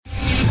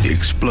The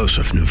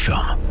explosive new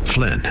film,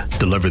 Flynn,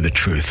 deliver the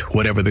truth,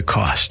 whatever the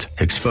cost.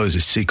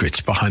 Exposes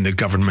secrets behind the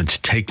government's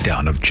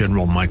takedown of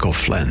General Michael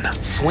Flynn.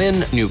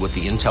 Flynn knew what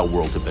the intel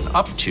world had been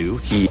up to.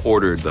 He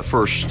ordered the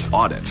first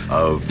audit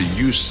of the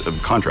use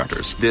of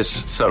contractors.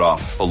 This set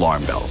off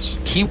alarm bells.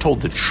 He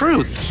told the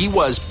truth. He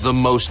was the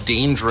most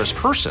dangerous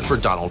person for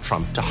Donald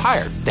Trump to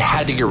hire. They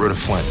had to get rid of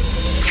Flynn.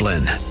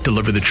 Flynn,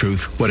 deliver the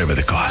truth, whatever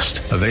the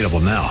cost. Available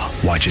now.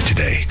 Watch it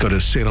today. Go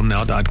to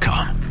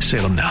salemnow.com.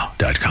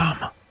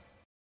 salemnow.com.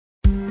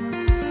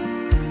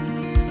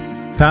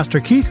 Pastor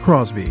Keith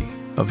Crosby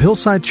of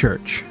Hillside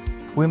Church.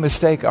 We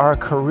mistake our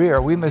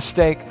career. We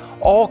mistake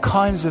all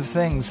kinds of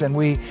things, and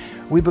we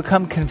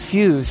become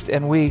confused,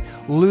 and we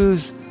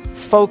lose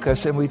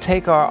focus, and we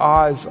take our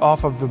eyes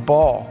off of the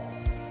ball.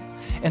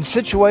 And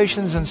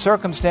situations and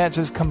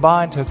circumstances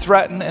combine to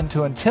threaten and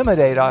to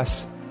intimidate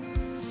us.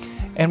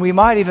 And we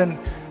might even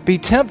be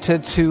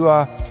tempted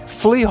to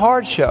flee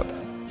hardship.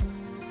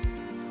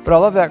 But I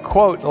love that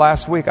quote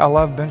last week. I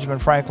love Benjamin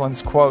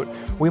Franklin's quote.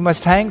 We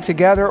must hang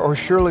together or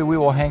surely we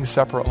will hang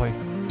separately.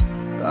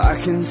 I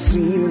can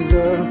see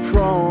the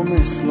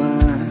promised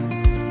land,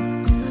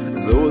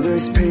 though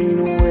there's pain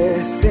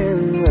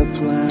within the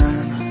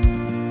plan.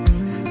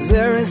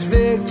 There is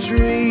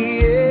victory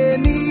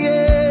in the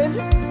end.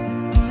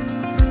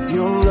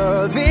 Your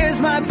love is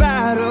my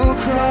battle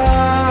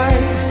cry,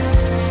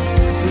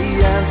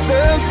 the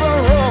answer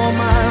for all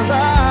my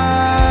life.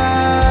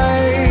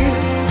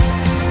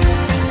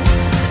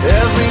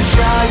 Every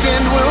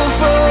giant will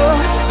fall,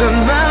 the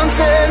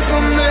mountains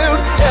will move,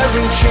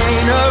 every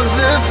chain of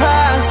the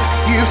past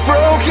you've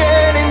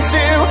broken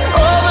into.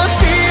 All the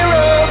fear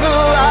of the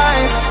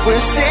lies,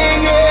 we're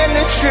singing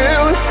the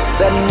truth,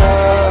 that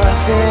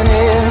nothing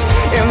is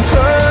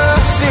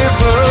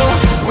impossible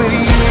with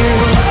you.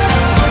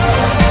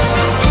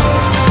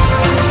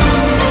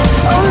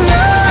 Oh,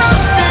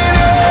 nothing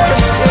is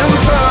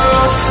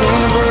impossible.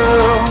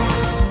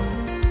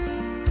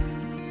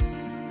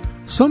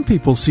 Some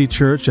people see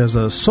church as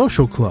a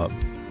social club,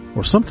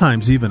 or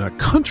sometimes even a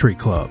country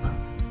club.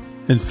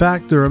 In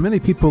fact, there are many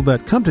people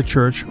that come to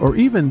church, or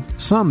even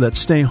some that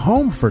stay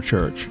home for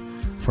church,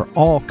 for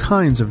all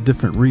kinds of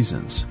different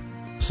reasons.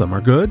 Some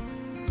are good,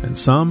 and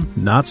some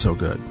not so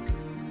good.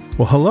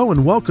 Well, hello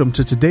and welcome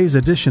to today's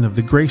edition of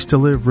the Grace to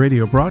Live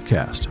radio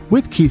broadcast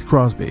with Keith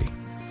Crosby,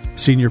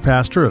 Senior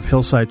Pastor of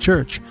Hillside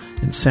Church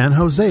in San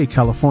Jose,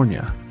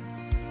 California.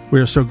 We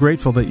are so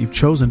grateful that you've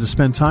chosen to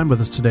spend time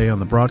with us today on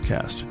the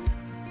broadcast.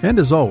 And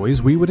as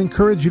always, we would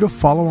encourage you to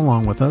follow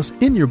along with us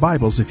in your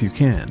Bibles if you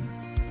can.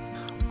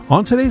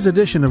 On today's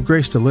edition of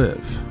Grace to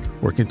Live,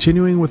 we're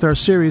continuing with our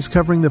series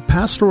covering the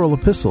pastoral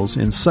epistles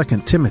in 2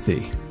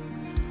 Timothy.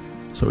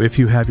 So if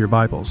you have your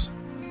Bibles,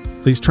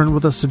 please turn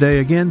with us today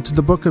again to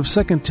the book of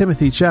 2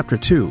 Timothy chapter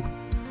 2,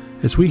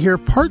 as we hear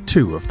part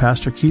 2 of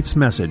Pastor Keith's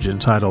message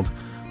entitled,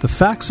 The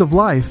Facts of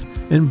Life,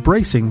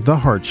 Embracing the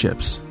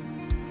Hardships.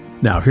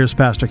 Now here's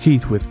Pastor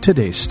Keith with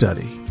today's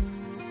study.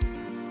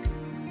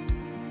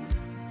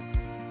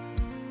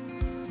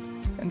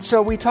 And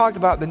so we talked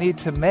about the need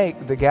to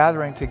make the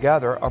gathering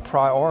together a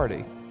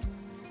priority.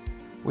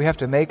 We have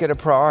to make it a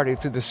priority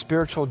through the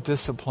spiritual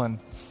discipline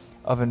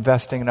of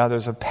investing in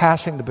others, of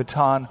passing the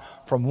baton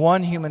from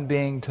one human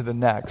being to the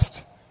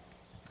next.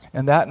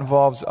 And that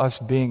involves us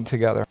being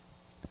together.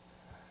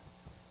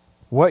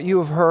 What you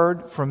have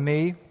heard from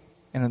me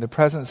and in the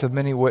presence of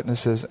many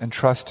witnesses,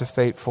 entrust to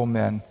faithful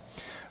men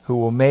who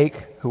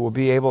will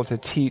be able to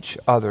teach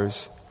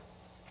others.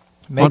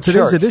 On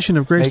today's edition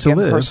of Grace to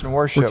Live,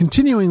 we're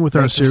continuing with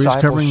our series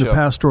covering the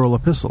pastoral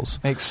epistles.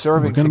 We're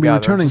going to be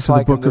returning to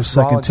the book of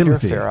 2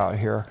 Timothy.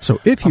 So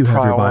if you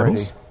have your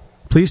Bibles,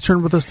 please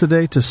turn with us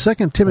today to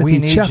 2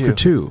 Timothy chapter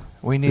 2,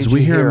 as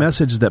we hear a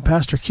message that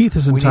Pastor Keith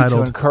has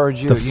entitled,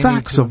 The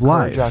Facts of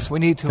Life,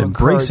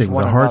 Embracing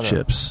the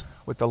Hardships.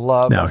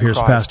 Now here's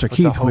Pastor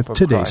Keith with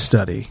today's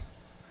study.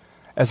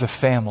 As a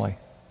family.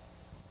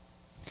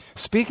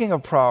 Speaking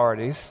of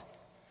priorities,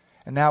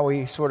 and now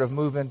we sort of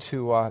move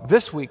into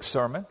this week's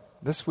sermon,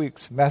 this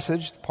week's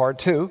message, part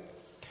 2.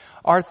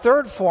 Our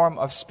third form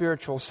of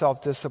spiritual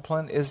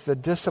self-discipline is the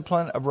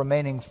discipline of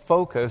remaining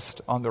focused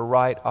on the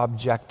right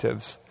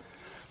objectives.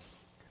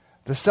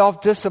 The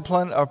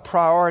self-discipline of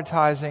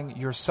prioritizing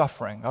your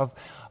suffering,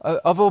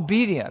 of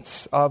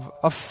obedience,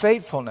 of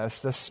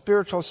faithfulness, the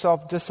spiritual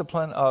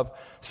self-discipline of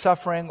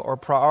suffering or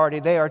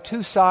priority. They are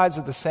two sides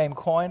of the same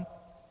coin.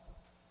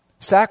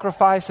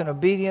 Sacrifice and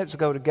obedience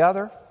go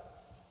together.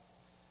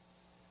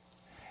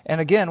 And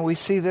again, we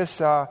see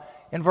this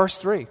in verse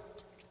 3.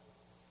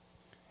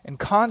 In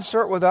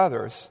concert with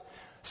others,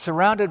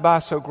 surrounded by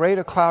so great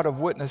a cloud of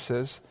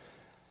witnesses,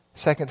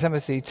 2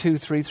 Timothy 2,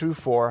 3 through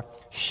 4,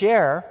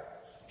 share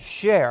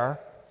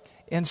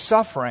in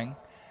suffering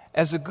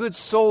as a good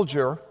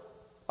soldier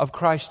of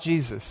Christ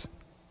Jesus.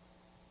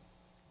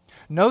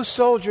 No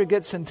soldier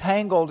gets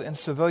entangled in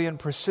civilian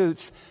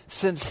pursuits,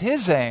 since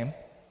his aim,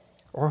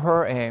 or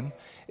her aim,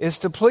 is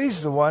to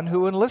please the one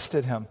who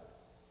enlisted him.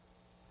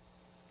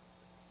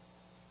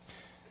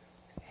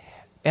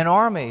 An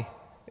army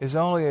is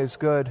only as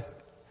good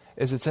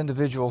is its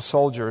individual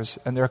soldiers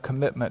and their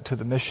commitment to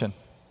the mission,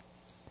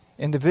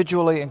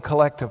 individually and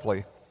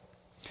collectively.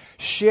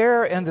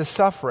 Share in the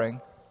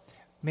suffering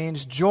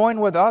means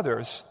join with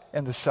others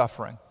in the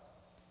suffering.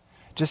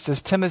 Just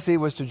as Timothy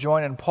was to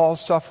join in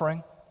Paul's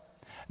suffering,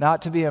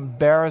 not to be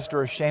embarrassed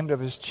or ashamed of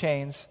his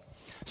chains,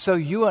 so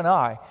you and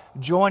I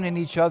join in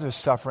each other's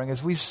suffering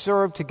as we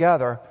serve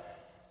together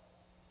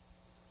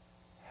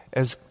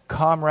as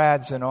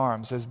comrades in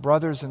arms, as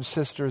brothers and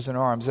sisters in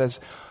arms, as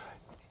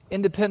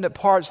independent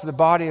parts of the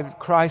body of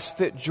Christ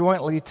fit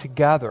jointly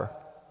together.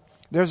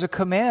 There's a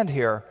command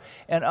here.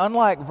 And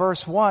unlike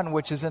verse 1,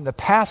 which is in the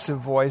passive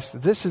voice,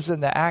 this is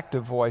in the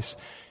active voice.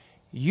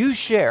 You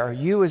share,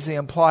 you is the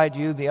implied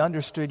you, the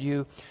understood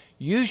you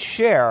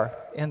share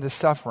in the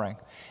suffering.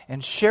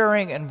 And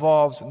sharing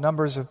involves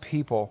numbers of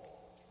people.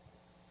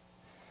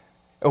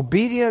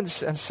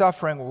 Obedience and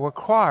suffering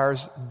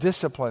requires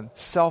discipline,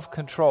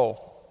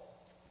 self-control,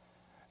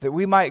 that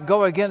we might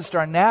go against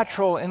our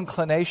natural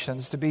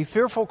inclinations to be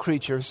fearful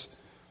creatures,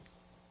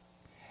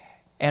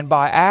 and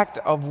by act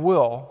of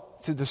will,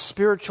 through the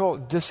spiritual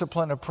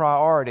discipline of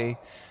priority,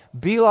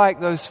 be like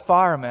those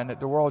firemen at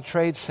the World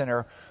Trade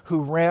Center who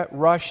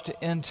rushed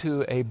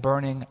into a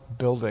burning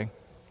building.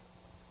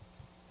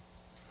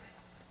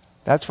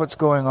 That's what's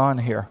going on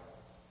here.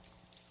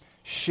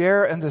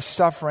 Share in the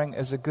suffering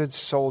as a good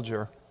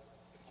soldier.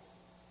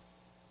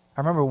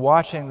 I remember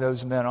watching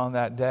those men on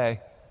that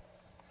day,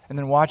 and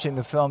then watching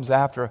the films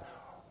after,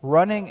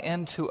 running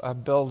into a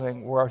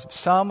building where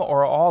some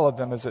or all of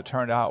them, as it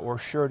turned out, were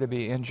sure to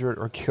be injured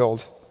or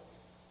killed.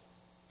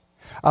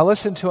 I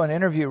listened to an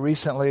interview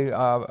recently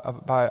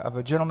of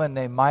a gentleman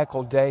named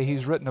Michael Day.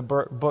 He's written a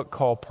book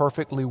called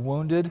Perfectly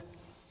Wounded.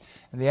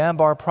 In the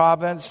Anbar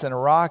province in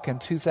Iraq in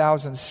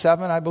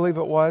 2007, I believe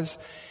it was,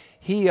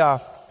 he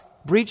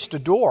breached a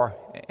door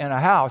in a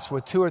house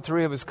with 2 or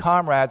 3 of his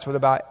comrades with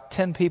about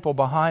 10 people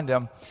behind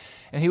him.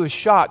 And he was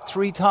shot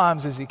 3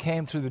 times as he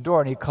came through the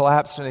door, and he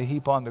collapsed in a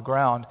heap on the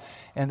ground.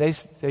 And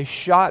they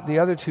shot the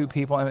other 2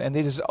 people, and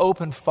they just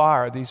opened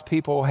fire. These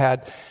people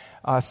had,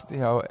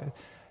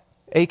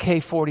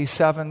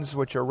 AK-47s,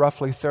 which are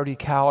roughly 30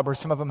 caliber.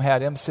 Some of them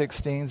had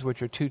M16s,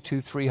 which are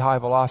 .223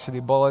 high-velocity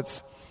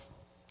bullets.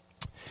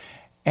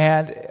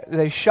 And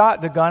they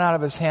shot the gun out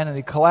of his hand, and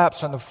he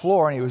collapsed on the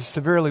floor, and he was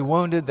severely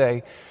wounded.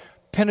 They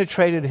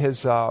penetrated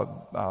his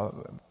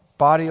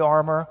body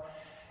armor,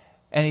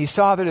 and he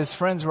saw that his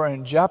friends were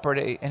in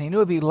jeopardy, and he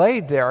knew if he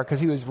laid there, because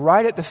he was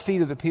right at the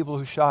feet of the people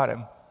who shot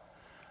him,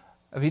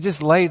 if he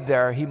just laid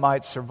there, he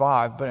might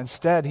survive. But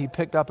instead, he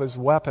picked up his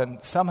weapon,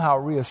 somehow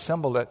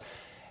reassembled it,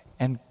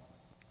 and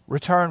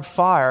returned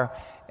fire,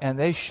 and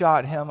they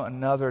shot him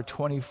another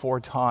 24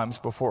 times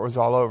before it was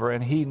all over,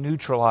 and he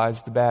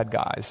neutralized the bad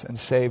guys and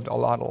saved a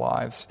lot of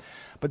lives.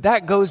 But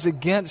that goes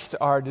against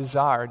our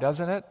desire,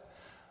 doesn't it?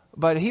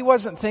 But he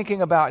wasn't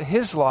thinking about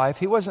his life.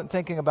 He wasn't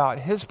thinking about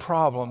his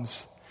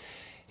problems.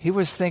 He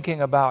was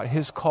thinking about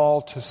his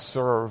call to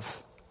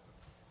serve,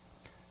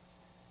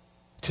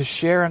 to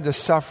share in the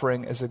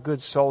suffering as a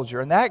good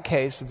soldier. In that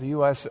case,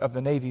 of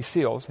the Navy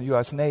SEALs, the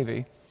U.S.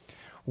 Navy,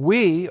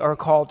 we are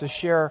called to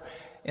share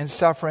in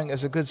suffering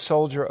as a good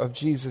soldier of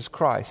Jesus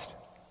Christ.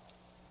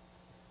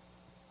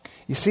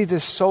 You see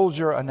this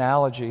soldier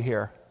analogy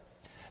here.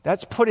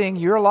 That's putting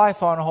your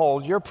life on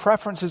hold, your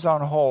preferences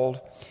on hold,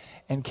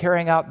 and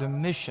carrying out the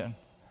mission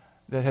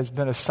that has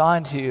been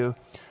assigned to you,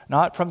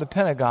 not from the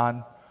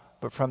Pentagon,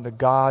 but from the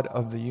God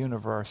of the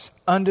universe,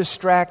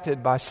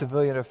 undistracted by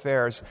civilian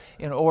affairs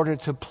in order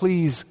to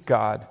please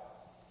God.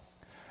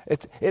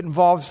 It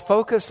involves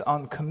focus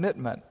on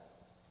commitment.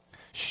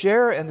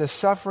 Share in the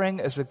suffering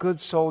as a good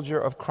soldier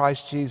of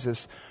Christ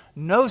Jesus.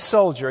 No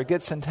soldier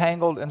gets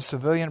entangled in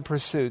civilian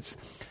pursuits,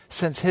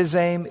 since his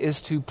aim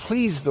is to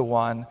please the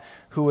one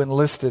who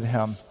enlisted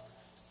him.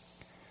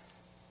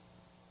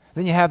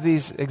 Then you have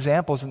these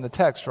examples in the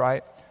text,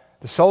 right?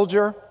 The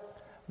soldier,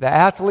 the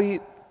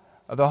athlete,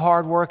 the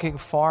hardworking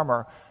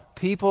farmer,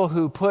 people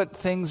who put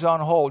things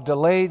on hold,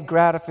 delayed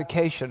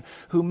gratification,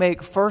 who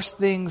make first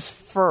things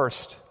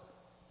first,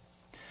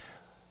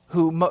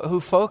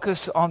 who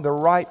focus on the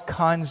right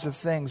kinds of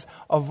things,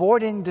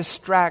 avoiding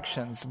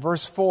distractions.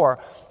 Verse 4,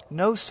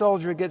 no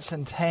soldier gets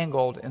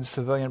entangled in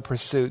civilian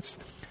pursuits,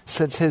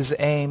 since his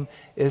aim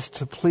is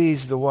to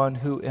please the one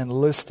who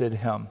enlisted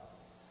him.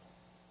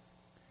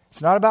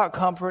 It's not about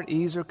comfort,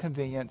 ease, or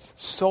convenience.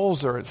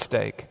 Souls are at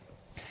stake.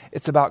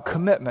 It's about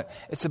commitment.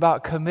 It's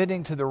about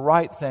committing to the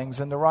right things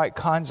and the right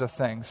kinds of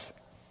things.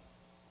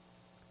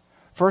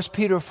 1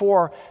 Peter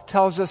 4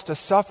 tells us to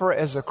suffer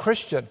as a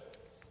Christian,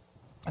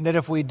 and that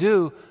if we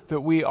do,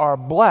 that we are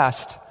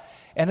blessed.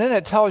 And then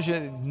it tells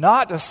you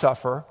not to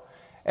suffer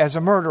as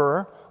a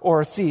murderer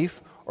or a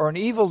thief or an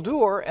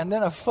evildoer, and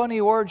then a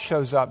funny word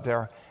shows up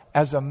there,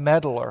 as a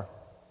meddler.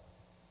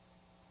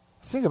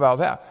 Think about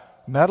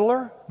that.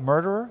 Meddler,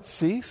 murderer,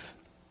 thief.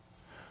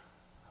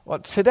 Well,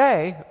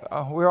 today,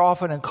 we're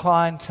often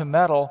inclined to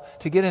meddle,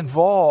 to get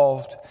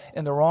involved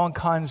in the wrong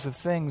kinds of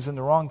things, in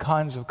the wrong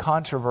kinds of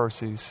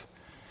controversies.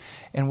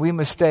 And we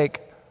mistake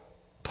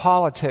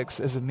politics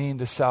as a mean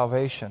to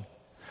salvation.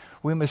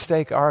 We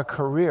mistake our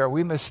career.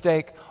 We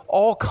mistake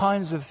all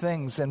kinds of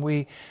things, and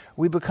we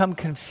become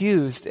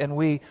confused, and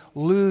we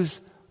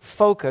lose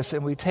focus,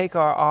 and we take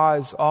our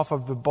eyes off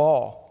of the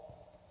ball.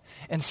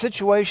 And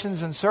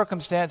situations and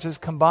circumstances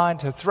combine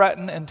to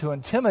threaten and to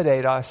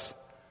intimidate us.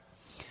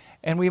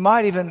 And we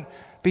might even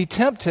be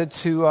tempted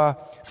to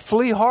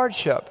flee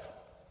hardship.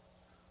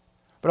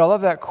 But I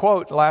love that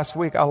quote last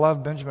week. I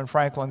love Benjamin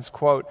Franklin's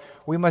quote.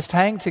 We must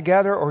hang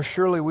together or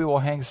surely we will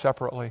hang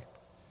separately.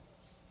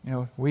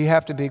 We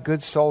have to be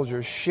good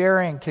soldiers,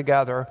 sharing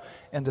together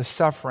in the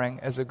suffering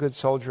as a good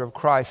soldier of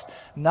Christ,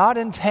 not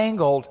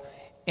entangled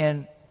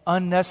in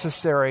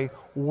unnecessary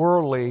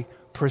worldly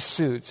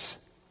pursuits.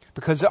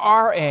 Because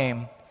our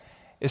aim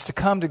is to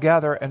come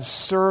together and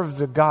serve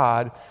the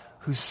God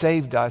who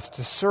saved us,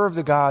 to serve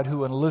the God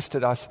who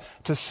enlisted us,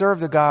 to serve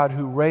the God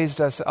who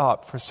raised us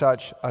up for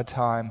such a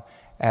time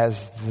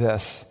as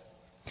this.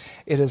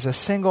 It is a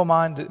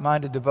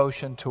single-minded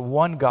devotion to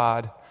one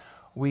God.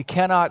 We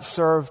cannot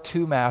serve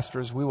two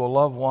masters. We will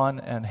love one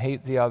and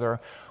hate the other.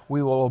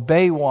 We will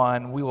obey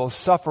one. We will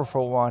suffer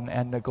for one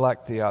and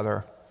neglect the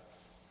other.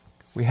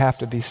 We have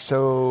to be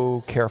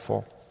so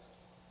careful.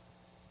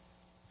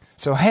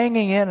 So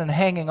hanging in and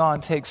hanging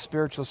on takes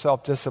spiritual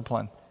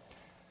self-discipline.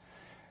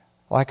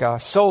 Like a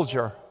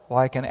soldier,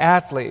 like an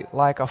athlete,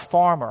 like a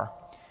farmer.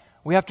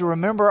 We have to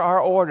remember our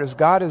orders.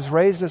 God has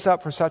raised us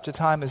up for such a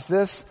time as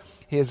this.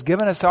 He has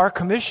given us our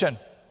commission,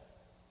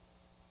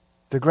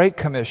 the Great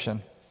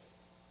Commission.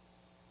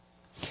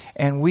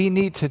 And we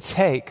need to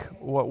take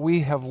what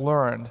we have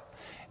learned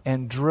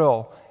and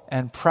drill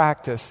and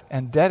practice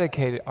and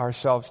dedicate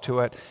ourselves to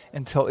it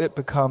until it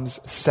becomes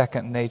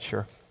second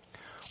nature.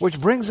 Which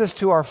brings us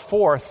to our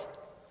fourth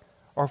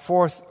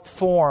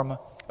form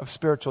of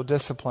spiritual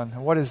discipline.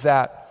 And what is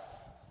that?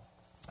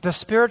 The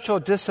spiritual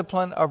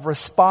discipline of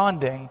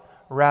responding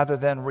rather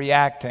than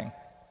reacting.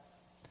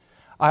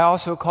 I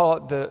also call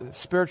it the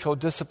spiritual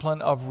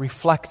discipline of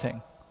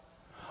reflecting,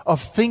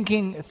 of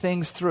thinking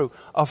things through,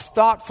 of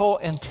thoughtful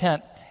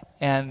intent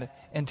and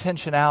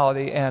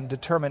intentionality and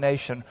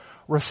determination,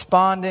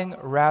 responding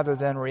rather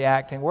than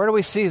reacting. Where do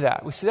we see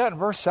that? We see that in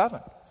verse 7.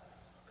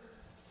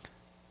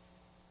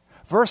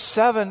 Verse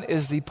 7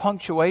 is the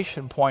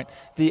punctuation point,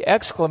 the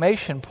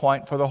exclamation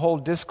point for the whole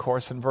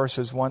discourse in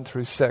verses 1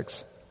 through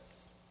 6.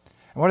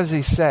 And what does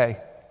he say?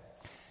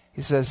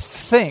 He says,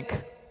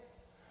 Think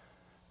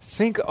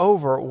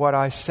over what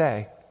I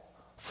say,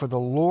 for the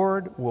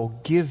Lord will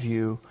give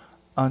you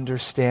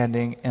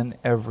understanding in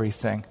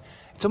everything.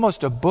 It's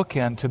almost a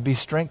bookend to be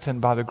strengthened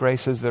by the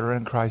graces that are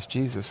in Christ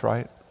Jesus,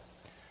 right?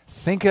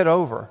 Think it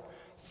over.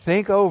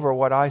 Think over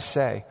what I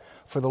say,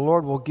 for the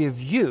Lord will give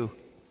you.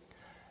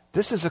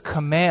 This is a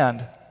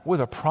command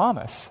with a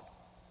promise.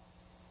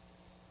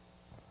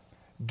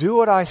 Do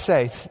what I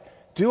say.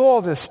 Do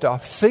all this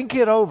stuff. Think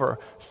it over.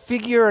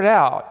 Figure it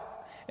out.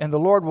 And the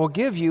Lord will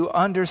give you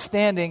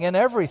understanding in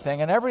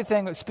everything. And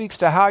everything speaks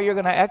to how you're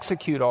going to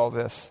execute all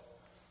this.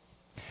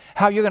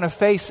 How you're going to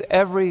face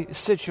every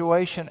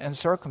situation and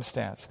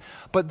circumstance.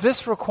 But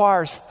this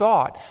requires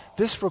thought.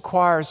 This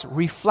requires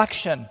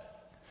reflection.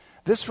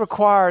 This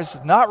requires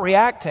not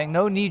reacting,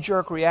 no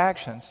knee-jerk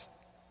reactions,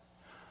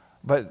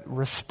 but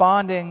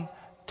responding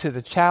to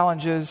the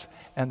challenges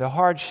and the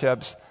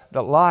hardships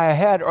that lie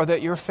ahead or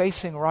that you're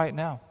facing right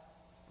now.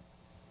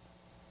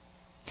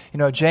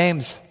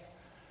 James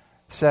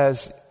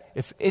says,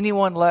 if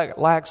anyone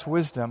lacks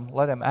wisdom,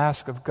 let him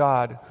ask of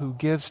God, who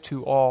gives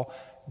to all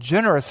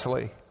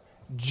generously,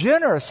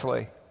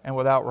 and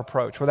without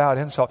reproach, without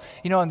insult.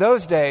 In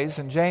those days,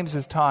 in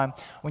James's time,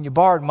 when you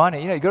borrowed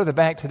money, you go to the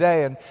bank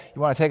today and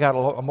you want to take out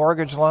a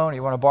mortgage loan,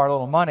 you want to borrow a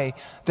little money,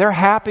 they're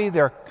happy,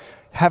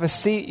 have a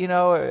seat,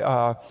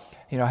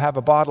 have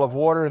a bottle of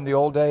water in the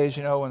old days,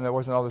 when there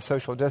wasn't all the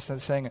social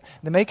distancing,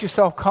 to make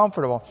yourself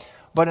comfortable.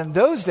 But in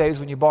those days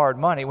when you borrowed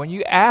money, when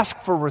you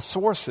asked for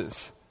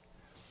resources,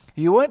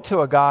 you went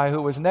to a guy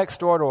who was next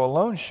door to a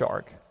loan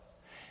shark,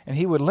 and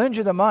he would lend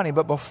you the money,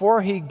 but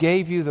before he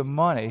gave you the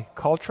money,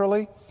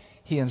 culturally,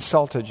 he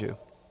insulted you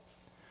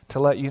to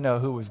let you know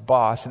who was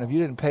boss. And if you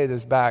didn't pay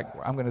this back,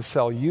 I'm going to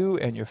sell you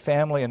and your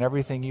family and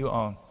everything you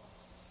own.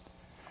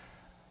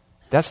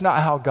 That's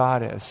not how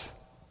God is.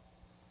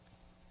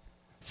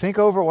 Think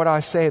over what I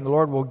say, and the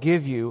Lord will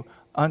give you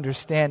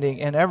understanding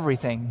in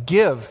everything.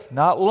 Give,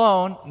 not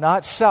loan,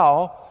 not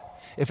sell.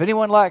 If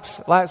anyone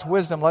lacks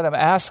wisdom, let him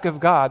ask of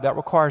God. That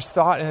requires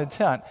thought and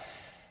intent.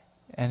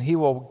 And he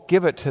will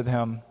give it to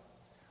them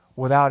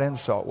without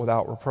insult,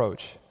 without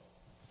reproach.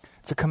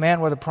 It's a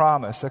command with a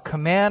promise, a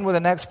command with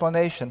an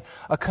explanation,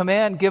 a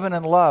command given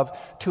in love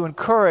to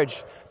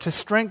encourage, to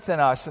strengthen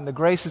us in the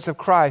graces of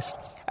Christ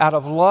out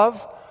of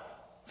love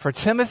for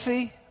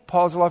Timothy,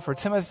 Paul's love for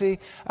Timothy,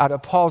 out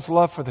of Paul's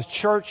love for the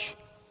church,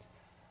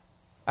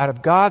 out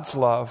of God's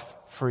love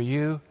for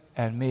you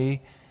and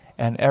me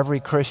and every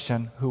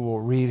Christian who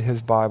will read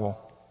his Bible.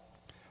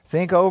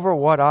 Think over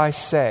what I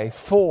say,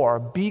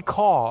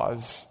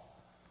 because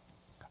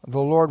the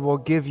Lord will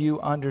give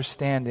you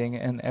understanding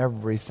in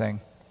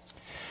everything.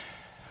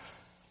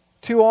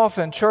 Too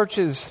often,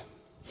 churches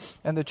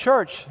And the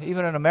church,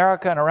 even in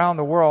America and around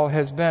the world,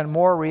 has been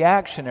more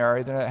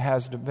reactionary than it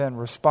has been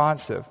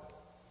responsive.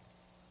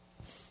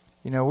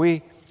 You know,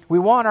 we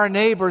want our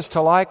neighbors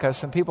to like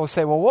us, and people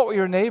say, well, what will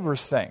your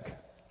neighbors think?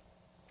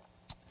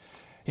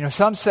 You know,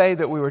 some say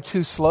that we were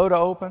too slow to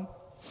open.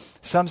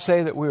 Some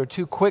say that we were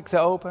too quick to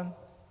open.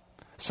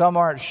 Some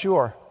aren't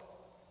sure.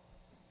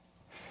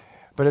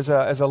 But as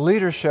a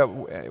leadership,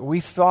 we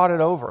thought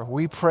it over.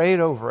 We prayed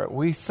over it.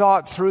 We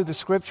thought through the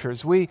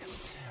Scriptures. We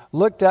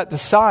looked at the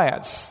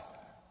science.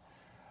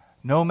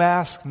 No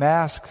masks,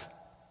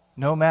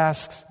 no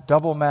masks,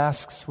 double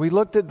masks. We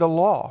looked at the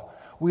law.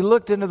 We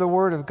looked into the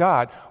Word of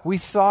God. We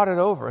thought it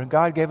over, and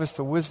God gave us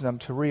the wisdom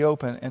to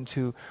reopen and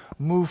to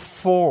move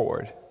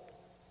forward.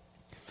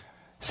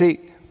 See,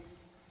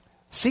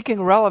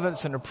 seeking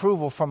relevance and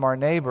approval from our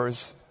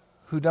neighbors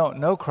who don't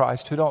know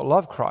Christ, who don't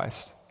love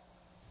Christ.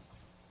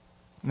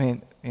 I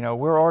mean, you know,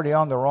 we're already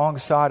on the wrong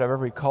side of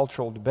every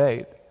cultural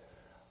debate.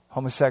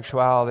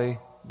 Homosexuality,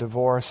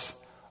 divorce,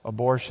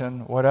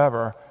 abortion,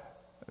 whatever.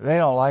 They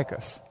don't like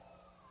us.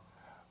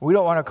 We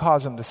don't want to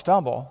cause them to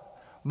stumble.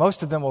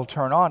 Most of them will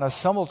turn on us.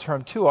 Some will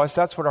turn to us.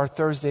 That's what our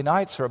Thursday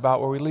nights are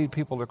about, where we lead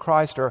people to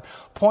Christ or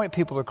point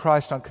people to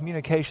Christ on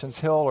Communications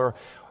Hill or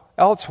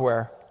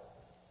elsewhere.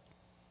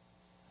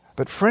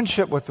 But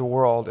friendship with the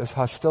world is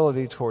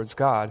hostility towards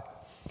God.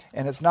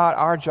 And it's not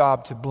our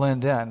job to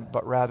blend in,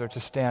 but rather to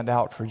stand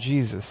out for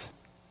Jesus.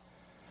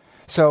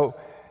 So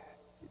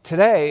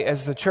today,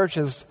 as the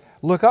churches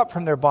look up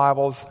from their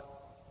Bibles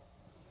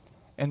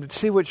and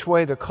see which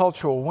way the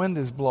cultural wind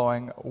is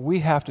blowing, we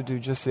have to do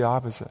just the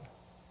opposite.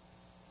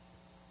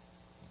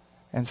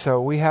 And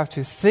so we have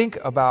to think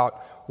about,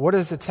 what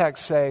does the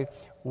text say?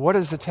 What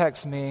does the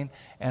text mean?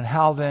 And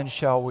how then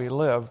shall we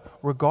live,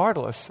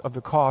 regardless of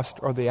the cost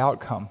or the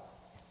outcome?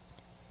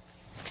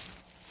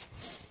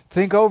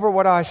 Think over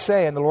what I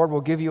say, and the Lord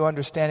will give you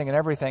understanding in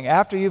everything.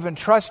 After you've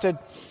entrusted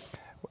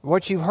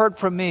what you've heard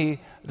from me,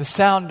 the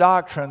sound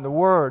doctrine, the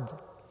Word,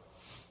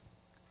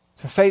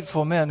 to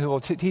faithful men who will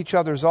teach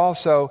others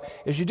also,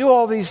 as you do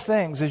all these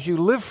things, as you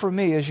live for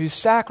me, as you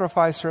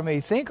sacrifice for me,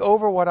 think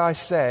over what I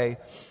say,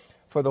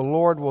 for the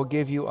Lord will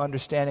give you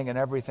understanding in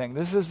everything.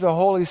 This is the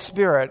Holy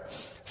Spirit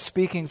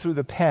speaking through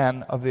the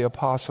pen of the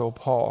Apostle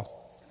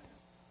Paul.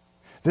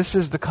 This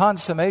is the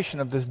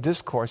consummation of this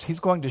discourse. He's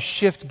going to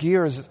shift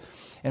gears.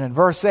 And in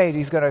verse 8,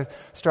 he's going to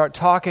start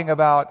talking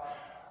about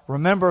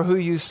remember who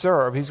you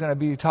serve. He's going to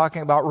be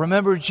talking about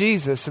remember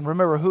Jesus and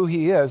remember who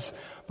He is.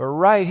 But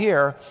right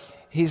here,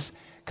 he's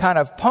kind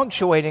of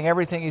punctuating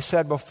everything he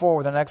said before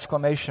with an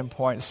exclamation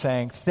point,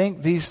 saying,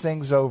 think these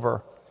things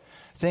over.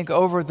 Think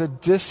over the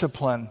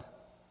discipline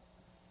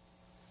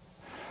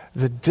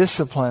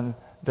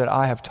that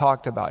I have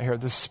talked about here,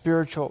 the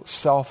spiritual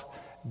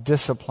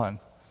self-discipline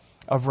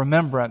of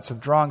remembrance,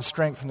 of drawing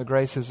strength from the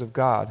graces of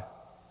God,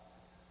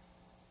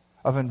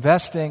 of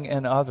investing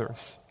in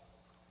others,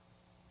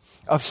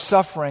 of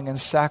suffering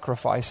and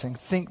sacrificing.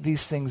 Think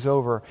these things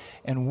over,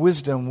 and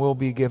wisdom will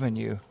be given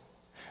you.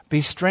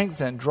 Be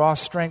strengthened, draw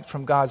strength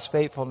from God's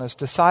faithfulness,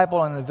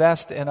 disciple and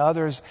invest in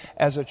others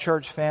as a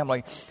church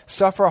family.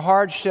 Suffer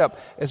hardship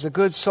as a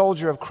good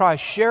soldier of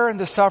Christ. Share in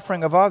the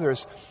suffering of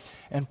others,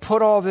 and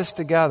put all this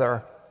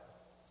together.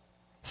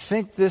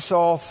 Think this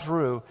all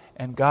through,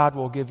 and God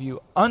will give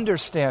you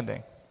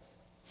understanding.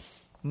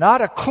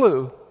 Not a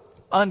clue,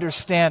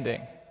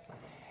 understanding.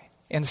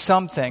 In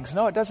some things.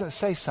 No, it doesn't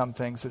say some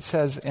things. It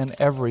says in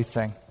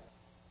everything.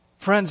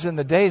 Friends, in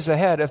the days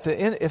ahead,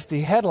 if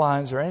the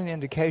headlines are any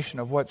indication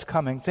of what's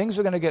coming, things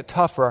are going to get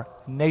tougher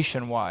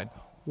nationwide,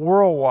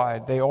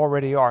 worldwide. They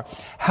already are.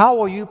 How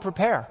will you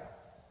prepare?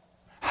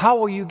 How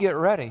will you get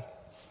ready?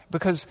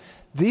 Because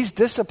these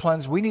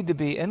disciplines we need to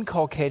be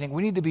inculcating,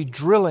 we need to be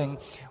drilling,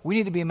 we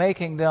need to be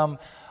making them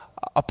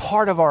a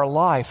part of our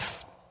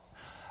life.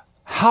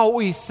 How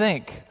we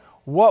think,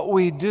 what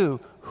we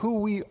do, who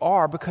we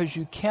are, because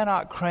you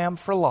cannot cram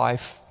for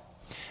life.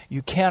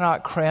 You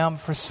cannot cram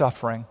for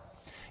suffering.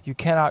 You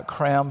cannot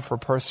cram for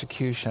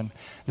persecution.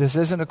 This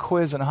isn't a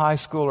quiz in high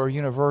school or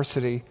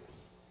university.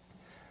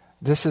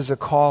 This is a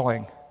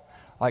calling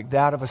like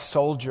that of a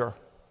soldier,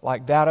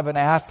 like that of an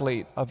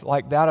athlete,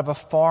 like that of a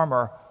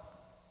farmer.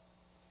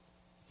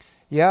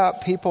 Yeah,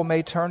 people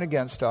may turn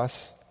against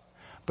us,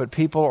 but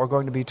people are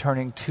going to be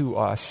turning to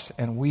us,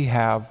 and we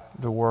have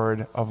the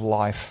word of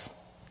life.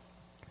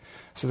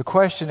 So the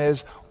question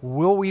is,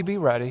 will we be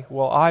ready?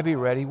 Will I be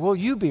ready? Will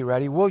you be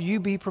ready? Will you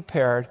be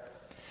prepared?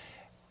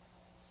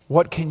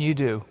 What can you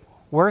do?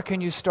 Where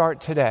can you start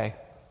today?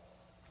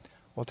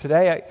 Well,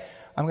 today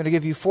I'm going to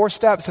give you 4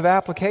 steps of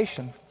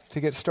application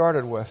to get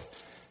started with,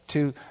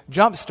 to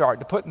jumpstart,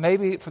 to put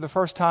maybe for the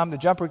first time the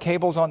jumper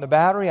cables on the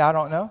battery, I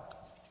don't know.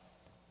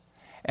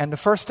 And the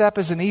first step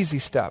is an easy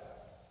step,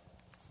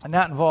 and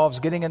that involves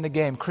getting in the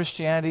game.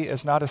 Christianity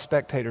is not a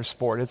spectator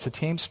sport. It's a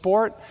team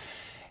sport.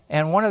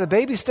 And one of the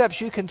baby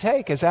steps you can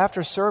take is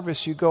after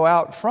service, you go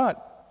out front,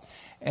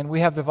 and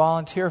we have the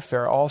volunteer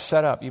fair all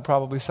set up. You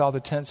probably saw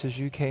the tents as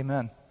you came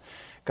in.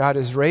 God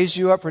has raised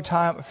you up for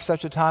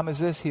such a time as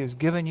this. He has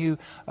given you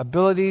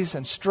abilities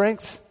and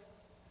strength.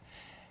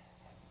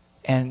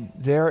 And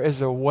there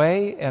is a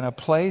way and a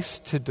place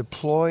to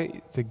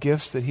deploy the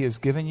gifts that He has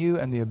given you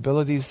and the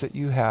abilities that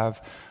you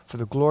have for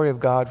the glory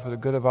of God, for the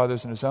good of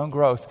others, and His own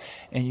growth.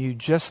 And you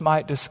just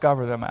might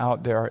discover them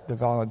out there at the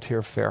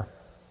volunteer fair.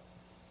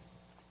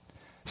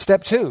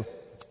 Step 2,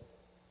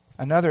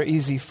 another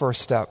easy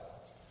first step.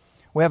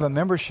 We have a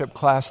membership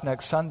class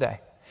next Sunday.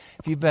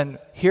 If you've been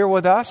here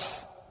with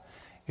us,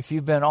 if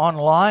you've been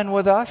online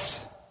with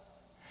us,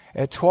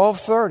 at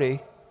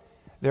 12:30,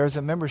 there's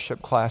a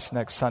membership class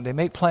next Sunday.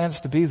 Make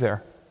plans to be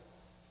there.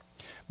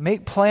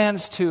 Make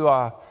plans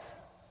to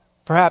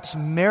perhaps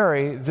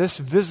marry this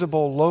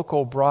visible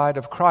local bride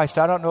of Christ.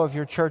 I don't know if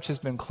your church has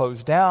been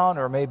closed down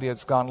or maybe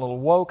it's gone a little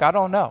woke. I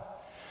don't know.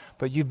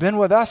 But you've been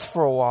with us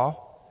for a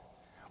while.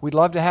 We'd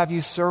love to have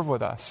you serve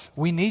with us.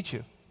 We need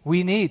you.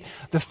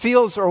 The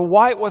fields are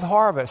white with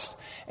harvest,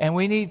 and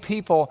we need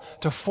people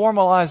to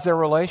formalize their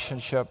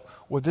relationship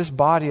with this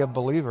body of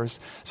believers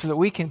so that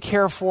we can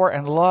care for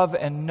and love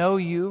and know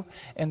you,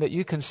 and that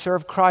you can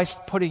serve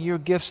Christ, putting your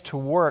gifts to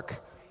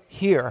work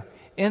here,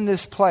 in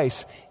this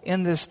place,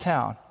 in this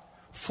town,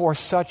 for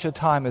such a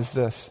time as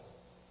this.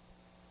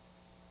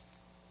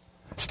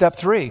 Step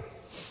 3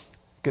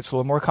 gets a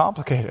little more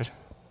complicated.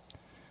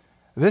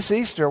 This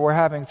Easter, we're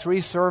having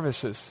 3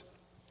 services,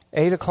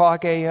 8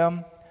 o'clock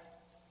a.m.,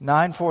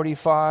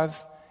 9:45,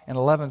 and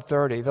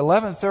 11:30. The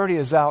 11:30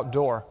 is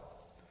outdoor.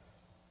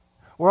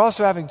 We're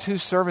also having 2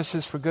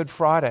 services for Good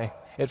Friday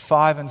at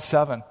 5 and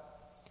 7.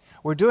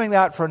 We're doing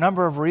that for a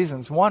number of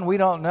reasons. One, we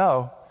don't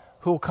know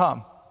who'll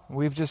come.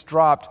 We've just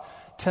dropped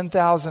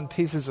 10,000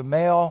 pieces of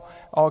mail,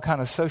 all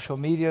kind of social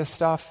media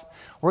stuff.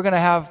 We're going to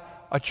have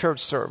a church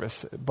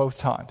service at both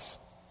times.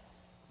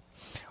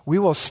 We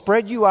will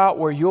spread you out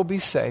where you'll be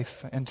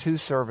safe in 2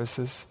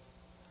 services.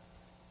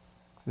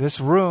 This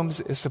room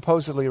is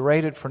supposedly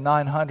rated for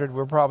 900.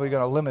 We're probably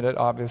going to limit it,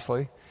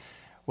 obviously.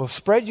 We'll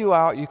spread you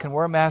out. You can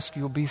wear a mask.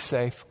 You'll be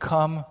safe.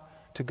 Come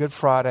to Good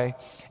Friday.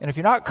 And if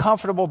you're not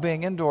comfortable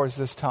being indoors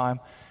this time,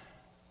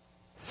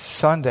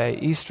 Sunday,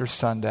 Easter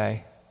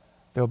Sunday,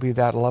 there'll be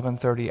that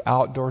 11:30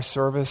 outdoor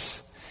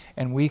service.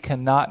 And we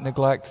cannot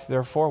neglect,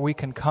 therefore, we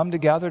can come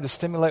together to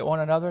stimulate one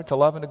another, to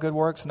love and to good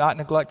works, not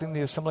neglecting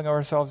the assembling of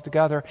ourselves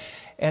together,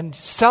 and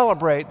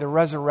celebrate the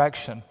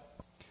resurrection.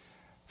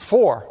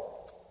 4,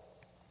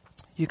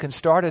 you can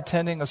start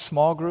attending a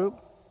small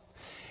group.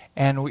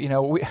 And we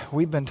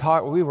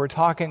were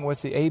talking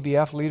with the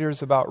ABF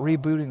leaders about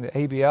rebooting the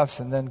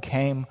ABFs, and then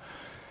came,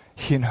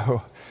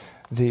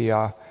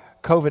 the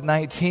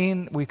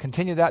COVID-19. We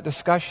continue that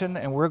discussion,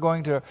 and we're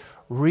going to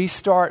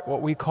restart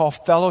what we call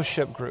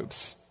fellowship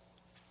groups.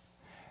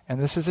 And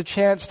this is a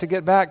chance to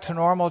get back to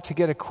normal, to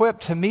get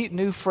equipped, to meet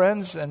new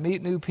friends and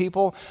meet new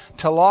people,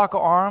 to lock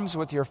arms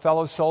with your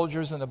fellow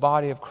soldiers in the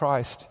body of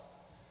Christ.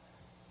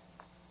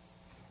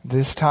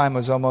 This time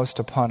is almost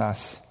upon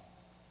us.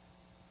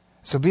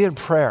 So be in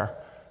prayer.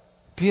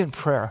 Be in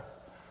prayer.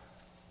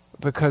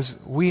 Because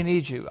we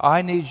need you.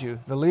 I need you.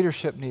 The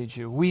leadership needs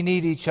you. We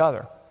need each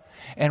other.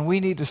 And we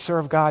need to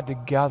serve God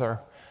together,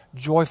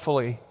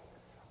 joyfully,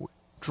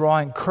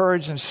 drawing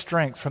courage and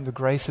strength from the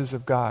graces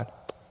of God,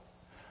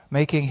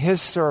 making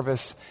His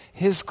service,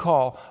 His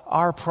call,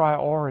 our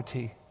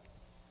priority,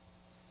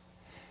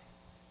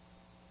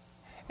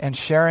 and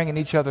sharing in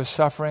each other's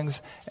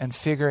sufferings and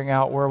figuring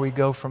out where we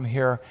go from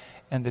here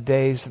in the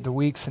days, the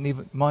weeks, and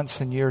even months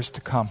and years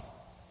to come.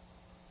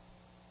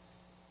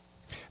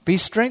 Be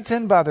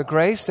strengthened by the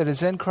grace that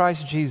is in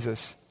Christ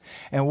Jesus,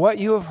 and what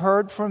you have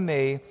heard from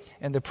me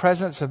in the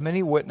presence of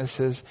many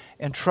witnesses,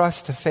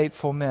 entrust to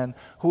faithful men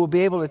who will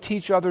be able to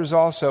teach others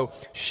also.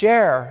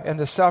 Share in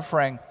the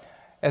suffering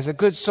as a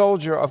good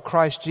soldier of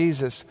Christ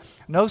Jesus.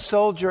 No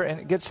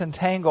soldier gets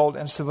entangled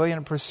in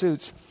civilian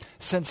pursuits,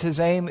 since his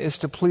aim is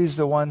to please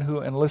the one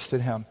who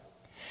enlisted him.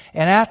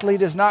 An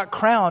athlete is not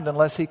crowned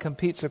unless he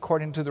competes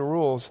according to the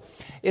rules.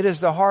 It is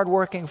the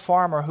hard-working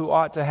farmer who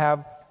ought to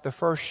have the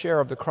first share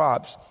of the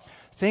crops.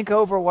 Think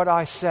over what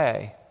I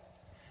say,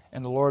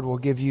 and the Lord will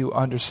give you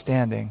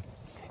understanding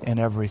in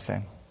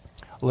everything.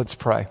 Let's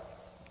pray.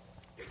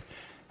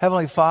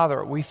 Heavenly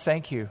Father, we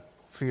thank you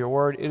for your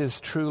word. It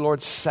is true,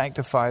 Lord.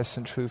 Sanctify us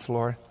in truth,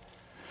 Lord.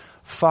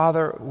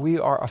 Father, we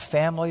are a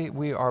family.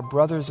 We are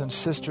brothers and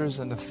sisters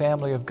in the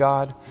family of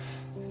God.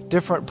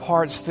 Different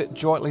parts fit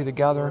jointly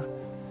together.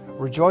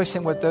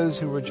 Rejoicing with those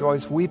who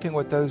rejoice, weeping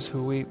with those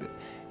who weep,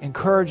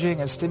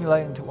 encouraging and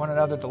stimulating to one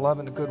another to love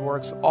and to good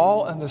works,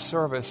 all in the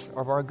service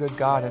of our good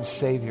God and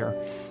Savior,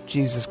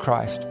 Jesus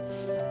Christ.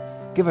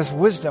 Give us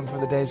wisdom for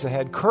the days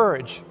ahead,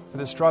 courage for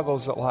the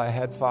struggles that lie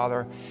ahead,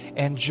 Father,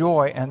 and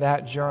joy in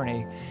that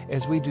journey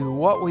as we do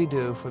what we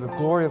do for the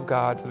glory of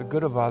God, for the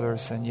good of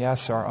others, and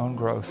yes, our own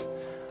growth.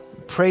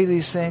 We pray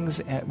these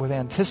things with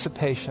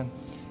anticipation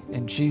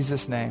in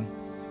Jesus' name.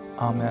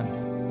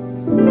 Amen.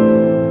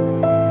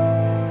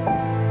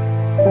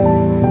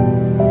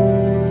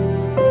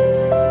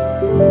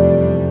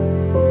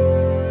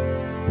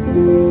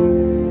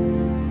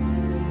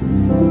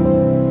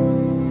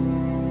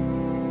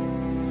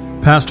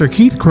 Pastor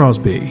Keith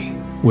Crosby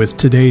with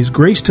today's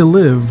Grace to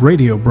Live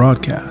radio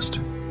broadcast.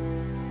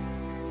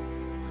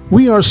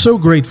 We are so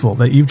grateful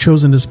that you've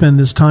chosen to spend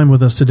this time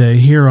with us today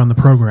here on the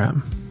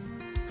program.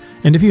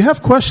 And if you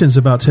have questions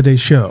about today's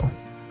show,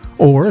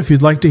 or if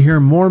you'd like to hear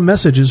more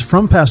messages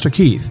from Pastor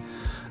Keith,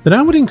 then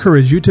I would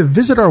encourage you to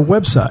visit our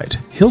website,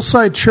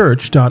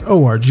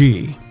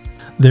 hillsidechurch.org.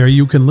 There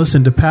you can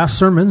listen to past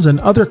sermons and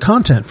other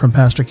content from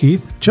Pastor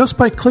Keith just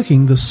by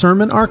clicking the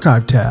Sermon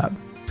Archive tab.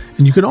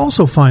 And you can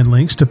also find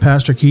links to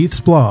Pastor Keith's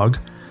blog,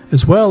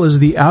 as well as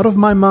the Out of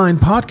My Mind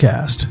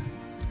podcast.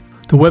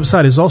 The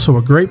website is also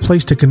a great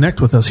place to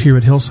connect with us here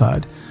at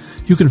Hillside.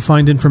 You can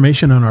find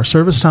information on our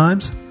service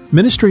times,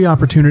 ministry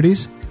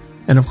opportunities,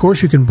 and of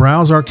course you can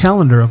browse our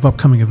calendar of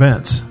upcoming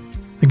events.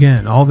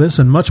 Again, all this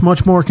and much,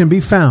 much more can be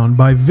found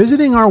by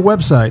visiting our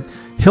website,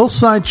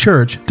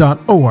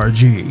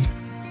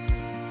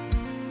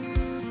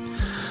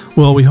 hillsidechurch.org.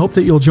 Well, we hope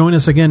that you'll join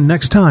us again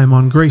next time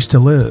on Grace to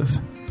Live.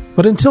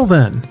 But until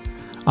then,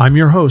 I'm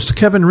your host,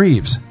 Kevin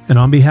Reeves, and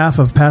on behalf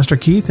of Pastor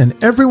Keith and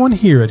everyone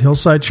here at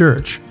Hillside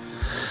Church,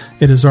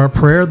 it is our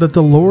prayer that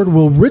the Lord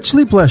will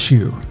richly bless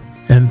you,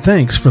 and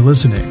thanks for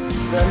listening.